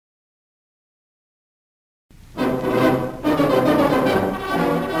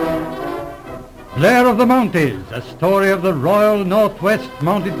Blair of the Mounties, a story of the Royal Northwest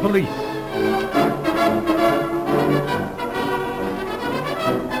Mounted Police.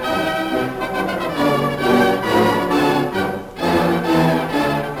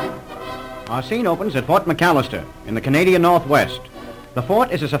 Our scene opens at Fort McAllister in the Canadian Northwest. The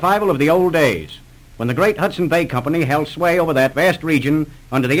fort is a survival of the old days, when the great Hudson Bay Company held sway over that vast region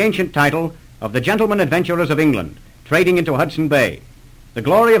under the ancient title of the Gentlemen Adventurers of England, trading into Hudson Bay. The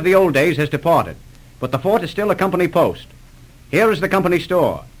glory of the old days has departed, but the fort is still a company post. Here is the company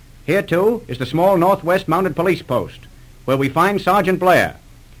store. Here, too, is the small Northwest Mounted Police post, where we find Sergeant Blair.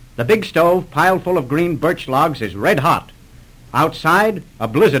 The big stove, piled full of green birch logs, is red hot. Outside, a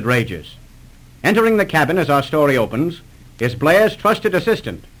blizzard rages. Entering the cabin as our story opens is Blair's trusted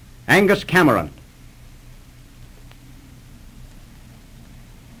assistant, Angus Cameron.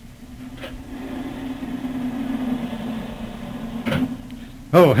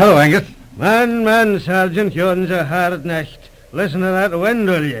 Oh, hello, Angus. Man, Sergeant, yon's a hard night. Listen to that wind,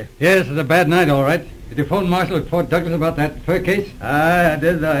 will you? Yes, it's a bad night, all right. Did you phone Marshal at Fort Douglas about that fur case? Aye, I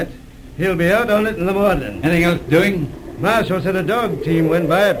did that. He'll be out on it in the morning. Anything else doing? Marshal said a dog team went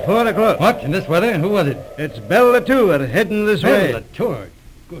by at 4 o'clock. What? In this weather? Who was it? It's Belle Latour heading this way. Belle Latour?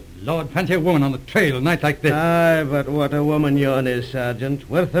 Good Lord, fancy a woman on the trail a night like this. Aye, but what a woman yon is, Sergeant.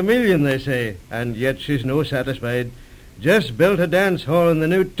 Worth $1 million, they say. And yet she's no satisfied. Just built a dance hall in the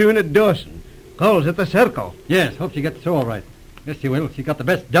new tune at Dawson. Calls it the Circle. Yes, hope she gets through all right. Yes, she will. She got the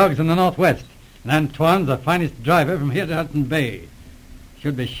best dogs in the Northwest. And Antoine's the finest driver from here to Hudson Bay.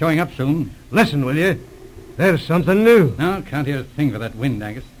 Should be showing up soon. Listen, will you? There's something new. No, can't hear a thing for that wind,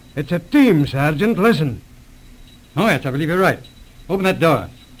 Angus. It's a team, Sergeant. Listen. Oh, yes, I believe you're right. Open that door.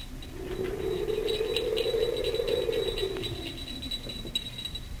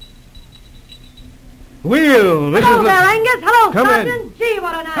 Wheel! Hello there, Angus. Hello, Come Sergeant. in. Gee,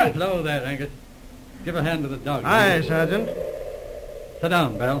 what a night. Hello there, Angus. Give a hand to the dog. Aye, Sergeant. Sit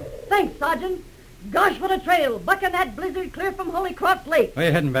down, Belle. Thanks, Sergeant. Gosh, what a trail. Bucking that blizzard clear from Holy Cross Lake. Where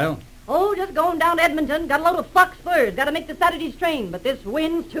you heading, Belle? Oh, just going down to Edmonton. Got a load of fox furs. Got to make the Saturday's train. But this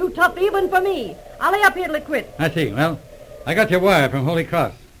wind's too tough even for me. I'll lay up here till it quits. I see. Well, I got your wire from Holy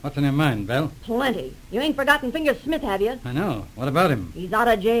Cross. What's on your mind, Belle? Plenty. You ain't forgotten Finger Smith, have you? I know. What about him? He's out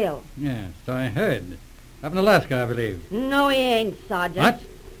of jail. Yeah, so I heard. Up in Alaska, I believe. No, he ain't, Sergeant. What?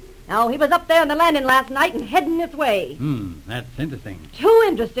 No, he was up there on the landing last night and heading this way. That's interesting. Too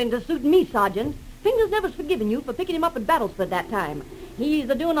interesting to suit me, Sergeant. Fingers never's forgiven you for picking him up at Battlesford that time. He's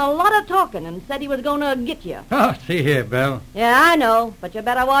doing a lot of talking and said he was going to get you. Oh, see here, Belle. Yeah, I know, but you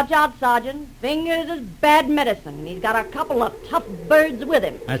better watch out, Sergeant. Fingers is bad medicine, and he's got a couple of tough birds with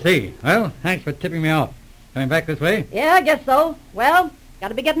him. I see. Well, thanks for tipping me off. Coming back this way? Yeah, I guess so. Well, got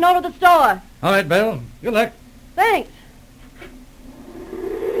to be getting over to the store. All right, Belle. Good luck. Thanks.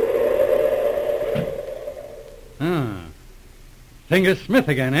 Finger Smith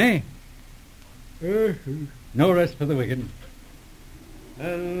again, eh? No rest for the wicked.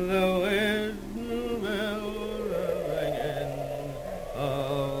 And the wind bells were ringing,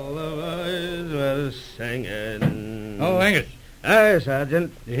 all the boys were singing. Oh, Angus. Aye,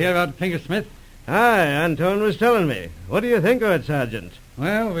 Sergeant. You hear about Finger Smith? Aye, Anton was telling me. What do you think of it, Sergeant?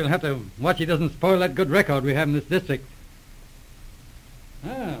 Well, we'll have to watch he doesn't spoil that good record we have in this district.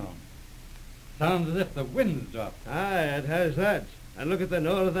 Oh. Sounds as if the wind's dropped. Aye, it has that. And look at the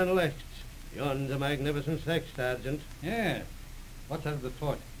northern lights. Yon's a magnificent sight, Sergeant. Yes. What's out of the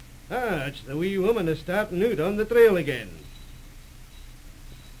fort? Ah, it's the wee woman is starting out on the trail again.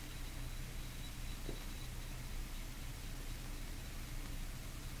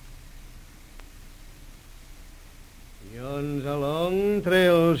 Yon's a long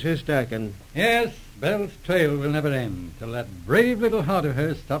trail she's stacking. Yes, Belle's trail will never end till that brave little heart of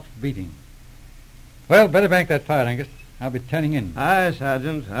hers stops beating. Well, better bank that fire, Angus. I'll be turning in. Aye,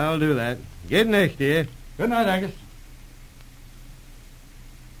 Sergeant, I'll do that. Good night, dear. Good night, Angus.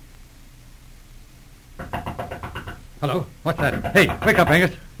 Hello, what's that? Hey, wake up,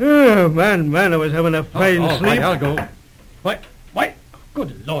 Angus. Oh, man, I was having a fine sleep. Right, I'll go. Why?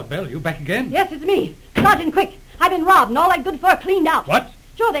 Good Lord, Belle, you back again? Yes, it's me. Sergeant, quick. I've been robbed and all that good fur cleaned out. What?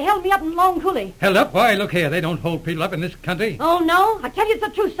 Sure, they held me up in Long Coulee. Held up? Why, look here. They don't hold people up in this country. Oh, no? I tell you it's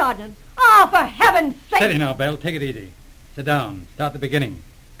the truth, Sergeant. Oh, for heaven's sake. Steady now, Belle. Take it easy. Sit down. Start the beginning.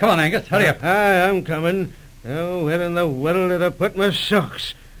 Come on, Angus. Hurry up. Aye, I'm coming. Now, where in the world did I put my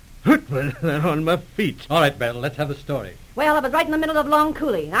socks? They're on my feet. All right, Belle. Let's have the story. Well, I was right in the middle of Long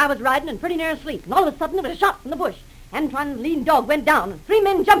Coulee, and I was riding and pretty near asleep, and all of a sudden there was a shot from the bush. Antoine's lean dog went down, and 3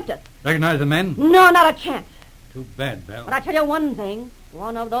 men jumped it. Recognize the men? No, not a chance. Too bad, Belle. But I tell you one thing.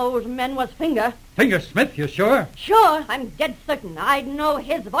 One of those men was Finger. Finger Smith, you sure? Sure, I'm dead certain. I'd know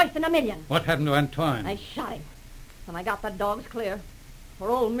his voice in a million. What happened to Antoine? I shot him, and I got the dogs clear. For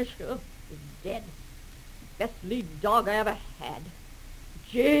old Mishka is dead. Best lead dog I ever had.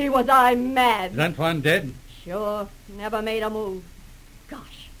 Gee, was I mad. Is Antoine dead? Sure, never made a move.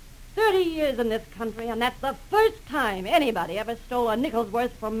 Gosh, 30 years in this country, and that's the first time anybody ever stole a nickel's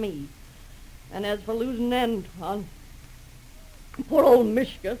worth from me. And as for losing Antoine, poor old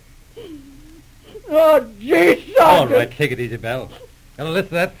Mishka. Oh, gee, Sergeant. All right, take it easy, Belle. Got a list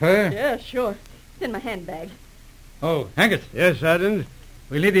of that fur? Yeah, sure. It's in my handbag. Oh, Angus, Yes, Sergeant.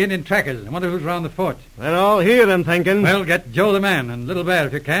 we'll need the Indian trackers. I wonder who's around the fort. They're all here, I'm thinking. Well, get Joe the man and Little Bear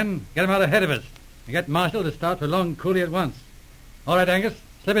if you can. Get 'em out ahead of us. And get Marshall to start for Long Coulee at once. All right, Angus,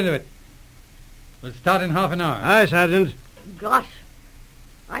 slip into it. We'll start in half an hour. Aye, Sergeant. Gosh,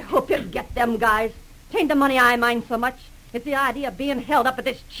 I hope you get them guys. 'Tain't the money I mind so much. It's the idea of being held up at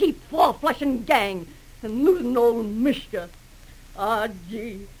this cheap, fall-flushing gang and losing old Mishka. Ah,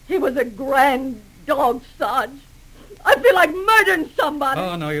 gee, he was a grand dog, Sarge. I feel like murdering somebody.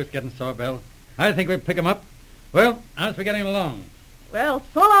 Oh, no use getting sore, Belle. I think we'll pick 'em up. Well, how's we getting along? Well,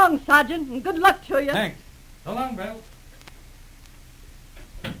 so long, Sergeant, and good luck to you. Thanks. So long, Belle.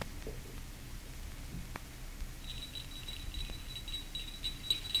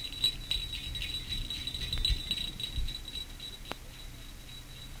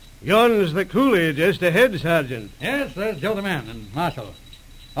 Yon's the Coulee just ahead, Sergeant. Yes, there's Joe the man and Marshall.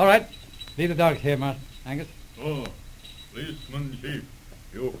 All right, leave the dogs here, Angus. Oh, policeman chief,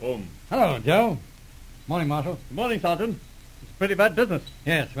 you come. Hello, Joe. Morning, Marshall. Good morning, Sergeant. It's pretty bad business.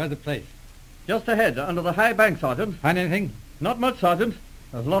 Yes, where's the place? Just ahead, under the high bank, Sergeant. Find anything? Not much, Sergeant.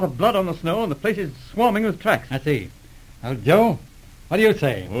 There's a lot of blood on the snow, and the place is swarming with tracks. I see. Well, Joe, what do you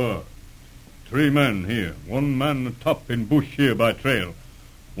say? Oh, 3 men here. 1 man top in bush here by trail.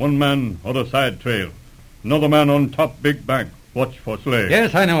 1 man other side trail. Another man on top big bank. Watch for sleigh.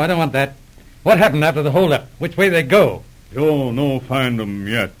 Yes, I know. I don't want that. What happened after the hold-up? Which way they go? You no find 'em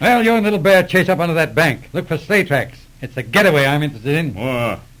yet. Well, you and Little Bear chase up onto that bank. Look for sleigh tracks. It's the getaway I'm interested in.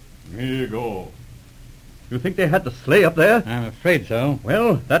 Oh, me go. You think they had the sleigh up there? I'm afraid so.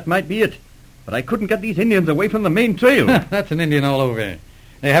 Well, that might be it. But I couldn't get these Indians away from the main trail. That's an Indian all over.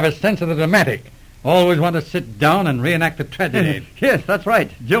 They have a sense of the dramatic. Always want to sit down and reenact the tragedy. Yes, that's right.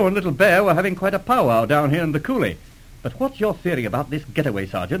 Joe and Little Bear were having quite a powwow down here in the Coulee. But what's your theory about this getaway,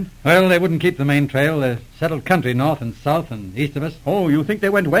 Sergeant? Well, they wouldn't keep the main trail. There's settled country north and south and east of us. Oh, you think they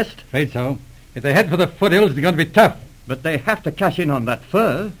went west? Afraid so. If they head for the foothills, it's going to be tough. But they have to cash in on that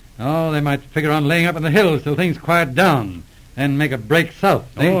fur. Oh, they might figure on laying up in the hills till things quiet down. Then make a break south.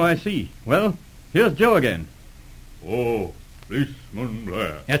 See? Oh, I see. Well, here's Joe again. Oh, policeman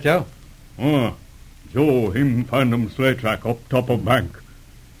Blair. Yes, Joe? Oh, Joe, him find 'em sleigh track up top of bank.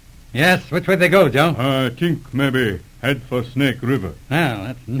 Yes, which way they go, Joe? I think maybe head for Snake River. Well,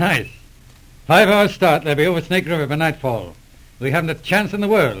 that's nice. 5 hours start, they'll be over Snake River by nightfall. We haven't a chance in the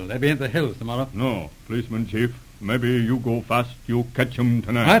world. They'll be in the hills tomorrow. No, policeman chief. Maybe you go fast, you catch 'em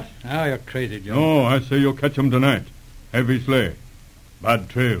tonight. What? Oh, you're crazy, Joe. No, I say you catch 'em tonight. Heavy sleigh. Bad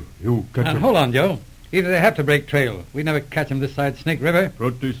trail. You catch 'em. Hold on, Joe. Either they have to break trail. We never catch 'em this side Snake River.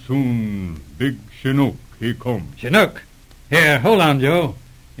 Pretty soon, big Chinook, he come. Chinook. Here, hold on, Joe.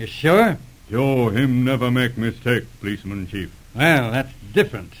 You sure? Joe, him never make mistake, policeman chief. Well, that's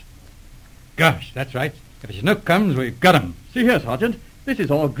different. Gosh, that's right. If a Chinook comes, we've got 'em. See here, Sergeant. This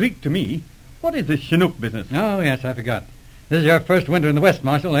is all Greek to me. What is this Chinook business? Oh, yes, I forgot. This is your first winter in the West,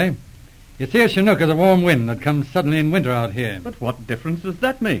 Marshal, eh? You see, a Chinook is a warm wind that comes suddenly in winter out here. But what difference does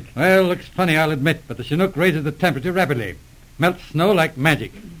that make? Well, looks funny, I'll admit, but the Chinook raises the temperature rapidly. Melts snow like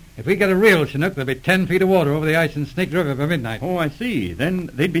magic. If we get a real Chinook, there'll be 10 feet of water over the ice in Snake River by midnight. Oh, I see.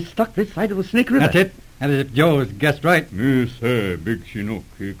 Then they'd be stuck this side of the Snake River. That's it. And as if Joe has guessed right. Me say, big Chinook,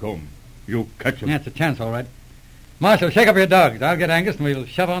 he come. You catch 'em. That's a chance, all right. Marshal, shake up your dogs. I'll get Angus and we'll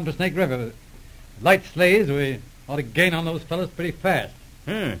shove on to Snake River. With light sleighs, we ought to gain on those fellows pretty fast.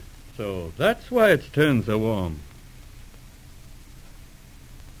 So that's why it's turned so warm.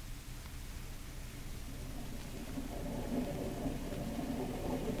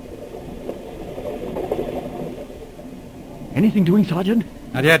 Anything doing, Sergeant?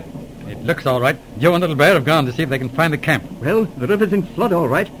 Not yet. It looks all right. Joe and Little Bear have gone to see if they can find the camp. Well, the river's in flood, all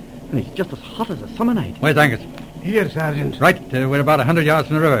right. And it's just as hot as a summer night. Where's Angus? Here, Sergeant. Right. We're about 100 yards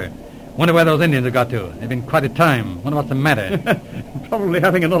from the river. Wonder where those Indians have got to. They've been quite a time. Wonder what's the matter. Probably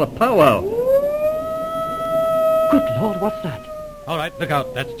having another powwow. Good Lord, what's that? All right, look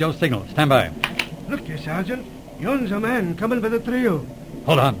out. That's Joe's signal. Stand by. Look, you, Sergeant. Yon's a man coming by the trail.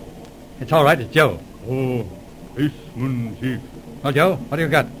 Hold on. It's all right. It's Joe. Oh, policeman chief. Well, Joe, what do you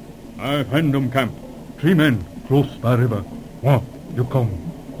got? I find them camp. 3 men close by river. One, you come.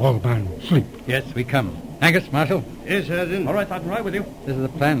 All man sleep. Yes, we come. Angus, Marshal, Yes, Sergeant. All right, Sergeant, right with you. this is the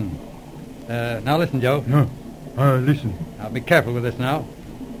plan. Now listen, Joe. No, I listen. Now be careful with this now.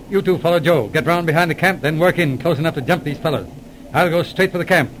 You two follow Joe. Get round behind the camp, then work in close enough to jump these fellows. I'll go straight for the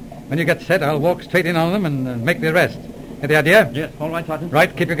camp. When you get set, I'll walk straight in on them and make the arrest. Get the idea? Yes, all right, Sergeant.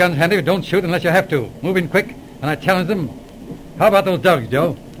 Right, keep your guns handy, but don't shoot unless you have to. Move in quick, and I challenge them. How about those dogs,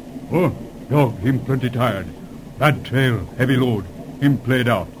 Joe? Oh, dog, him plenty tired. Bad trail, heavy load. Him played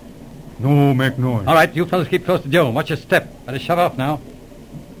out. No make noise. All right, you fellas keep close to Joe. Watch your step. Better shove off now.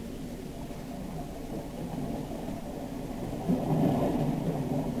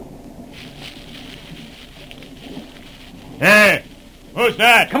 Hey, who's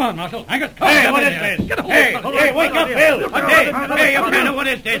that? Come on, Marshal. Angus, come Hey, on. what get is in here. this? Get a hold Hey, of it. hey, wake up, Phil. Hey, you man, what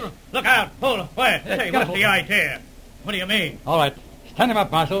is this? Look out! Hold! Wait! Hey, get what's hold. the idea? What do you mean? All right, stand him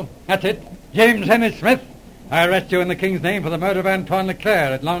up, Marshal. That's it. James Henry Smith, I arrest you in the King's name for the murder of Antoine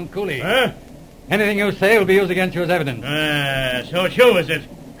Leclerc at Long Coulee. Huh? Anything you say will be used against you as evidence. So it's you, is it?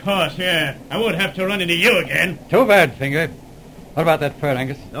 Course, yeah. I won't have to run into you again. Too bad, Finger. What about that fur,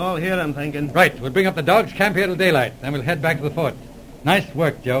 Angus? All here, I'm thinking. Right, we'll bring up the dogs, camp here till daylight, then we'll head back to the fort. Nice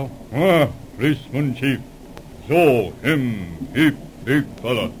work, Joe. Ah, policeman chief. So, him, heap, big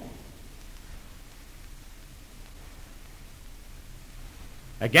fella.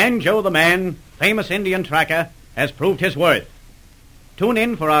 Again, Joe the Man, famous Indian tracker, has proved his worth. Tune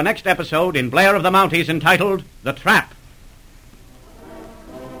in for our next episode in Blair of the Mounties entitled The Trap.